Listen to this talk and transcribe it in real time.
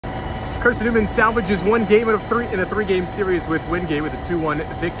Carson-Newman salvages one game in a three-game series with Wingate with a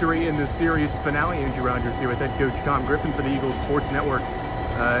 2-1 victory in the series finale. Andrew Rogers here with head coach Tom Griffin for the Eagles Sports Network.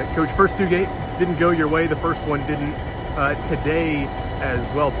 Coach, first two games didn't go your way. The first one didn't today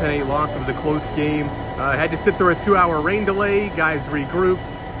as well. 10-8 loss. It was a close game. Had to sit through a 2-hour rain delay. Guys regrouped.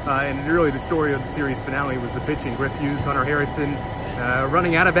 And really the story of the series finale was the pitching. Griff Hughes, Hunter Harrington,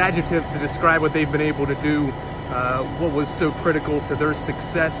 running out of adjectives to describe what they've been able to do. What was so critical to their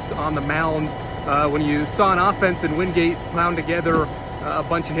success on the mound. When you saw an offense in Wingate pound together a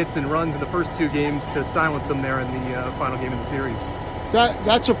bunch of hits and runs in the first two games to silence them there in the final game of the series.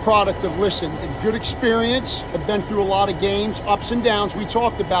 That's a product of, listen, good experience. Have been through a lot of games, ups and downs. We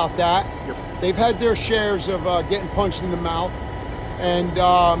talked about that. Yep. They've had their shares of getting punched in the mouth, and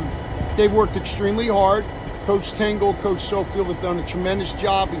they've worked extremely hard. Coach Tingle, Coach Sofield have done a tremendous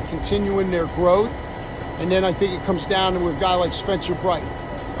job in continuing their growth. And then I think it comes down to a guy like Spencer Bright.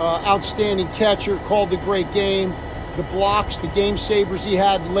 Outstanding catcher, called a great game. The blocks, the game savers he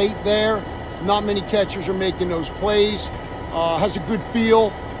had late there. Not many catchers are making those plays. Has a good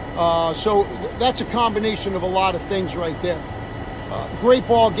feel. So that's a combination of a lot of things right there. Great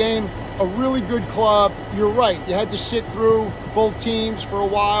ball game, a really good club. You're right, you had to sit through both teams for a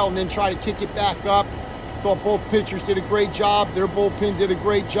while and then try to kick it back up. Thought both pitchers did a great job. Their bullpen did a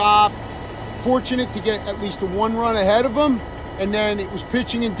great job. Fortunate to get at least a one run ahead of them, and then it was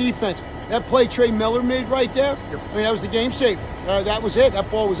pitching and defense. That play Trey Miller made right there, yep. I mean, that was the game saver. That was it.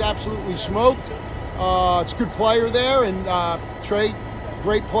 That ball was absolutely smoked. It's a good player there, and Trey,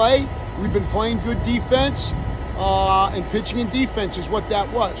 great play. We've been playing good defense, and pitching and defense is what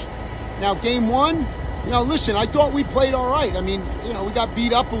that was. Now, game one, listen, I thought we played all right. I mean, we got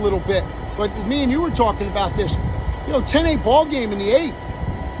beat up a little bit, but me and you were talking about this. 10-8 ball game in the eighth.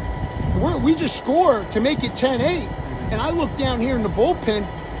 We just score to make it 10-8. And I look down here in the bullpen,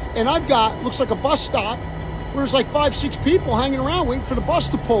 and I've got, looks like a bus stop, where there's like 5-6 people hanging around waiting for the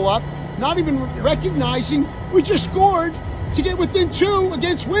bus to pull up, not even recognizing we just scored to get within 2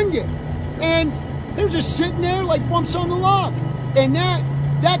 against Wingate. And they're just sitting there like bumps on the log. And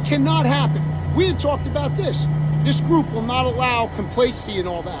that cannot happen. We had talked about this. This group will not allow complacency and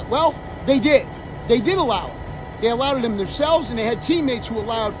all that. Well, they did. They did allow it. They allowed it themselves, and they had teammates who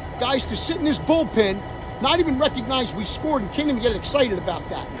allowed guys to sit in this bullpen, not even recognize we scored, and can't even get excited about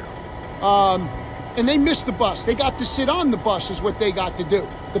that. And they missed the bus. They got to sit on the bus is what they got to do.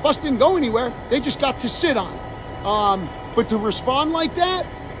 The bus didn't go anywhere. They just got to sit on it. But to respond like that,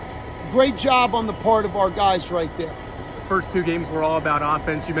 great job on the part of our guys right there. The first two games were all about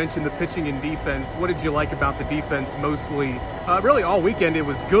offense. You mentioned the pitching and defense. What did you like about the defense mostly? Really all weekend it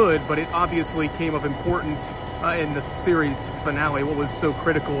was good, but it obviously came of importance in the series finale. What was so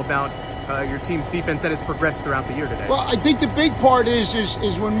critical about your team's defense that has progressed throughout the year today? Well, I think the big part is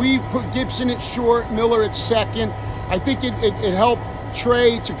when we put Gibson at short, Miller at second, I think it helped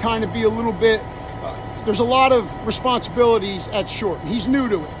Trey to kind of be a little bit, there's a lot of responsibilities at short. He's new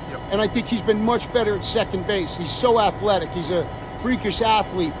to it. Yep. And I think he's been much better at second base. He's so athletic. He's a freakish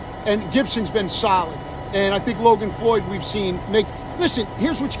athlete. And Gibson's been solid. And I think Logan Floyd we've seen listen,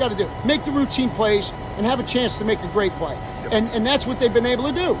 here's what you got to do. Make the routine plays and have a chance to make a great play. Yep. And that's what they've been able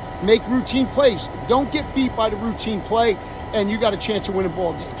to do. Make routine plays. Don't get beat by the routine play, and you got a chance of winning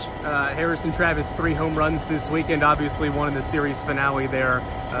ball games. Harrison Travis, 3 home runs this weekend, obviously one in the series finale there.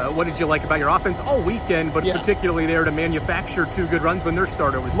 What did you like about your offense all weekend, but particularly there to manufacture 2 good runs when their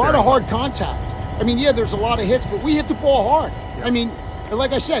starter was there? A lot of hard contact. I mean, yeah, there's a lot of hits, but we hit the ball hard. Yes. I mean,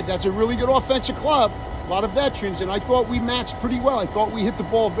 like I said, that's a really good offensive club. A lot of veterans, and I thought we matched pretty well. I thought we hit the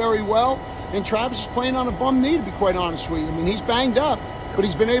ball very well, and Travis is playing on a bum knee, to be quite honest with you. I mean, he's banged up, but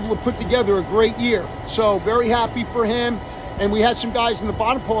he's been able to put together a great year. So very happy for him. And we had some guys in the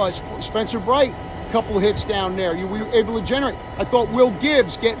bottom pull, Spencer Bright, a couple of hits down there. We were able to generate. I thought Will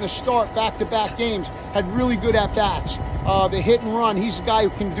Gibbs getting a start back-to-back games had really good at-bats. The hit and run, he's a guy who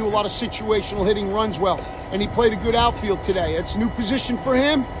can do a lot of situational hitting runs well. And he played a good outfield today. It's a new position for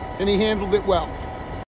him, and he handled it well.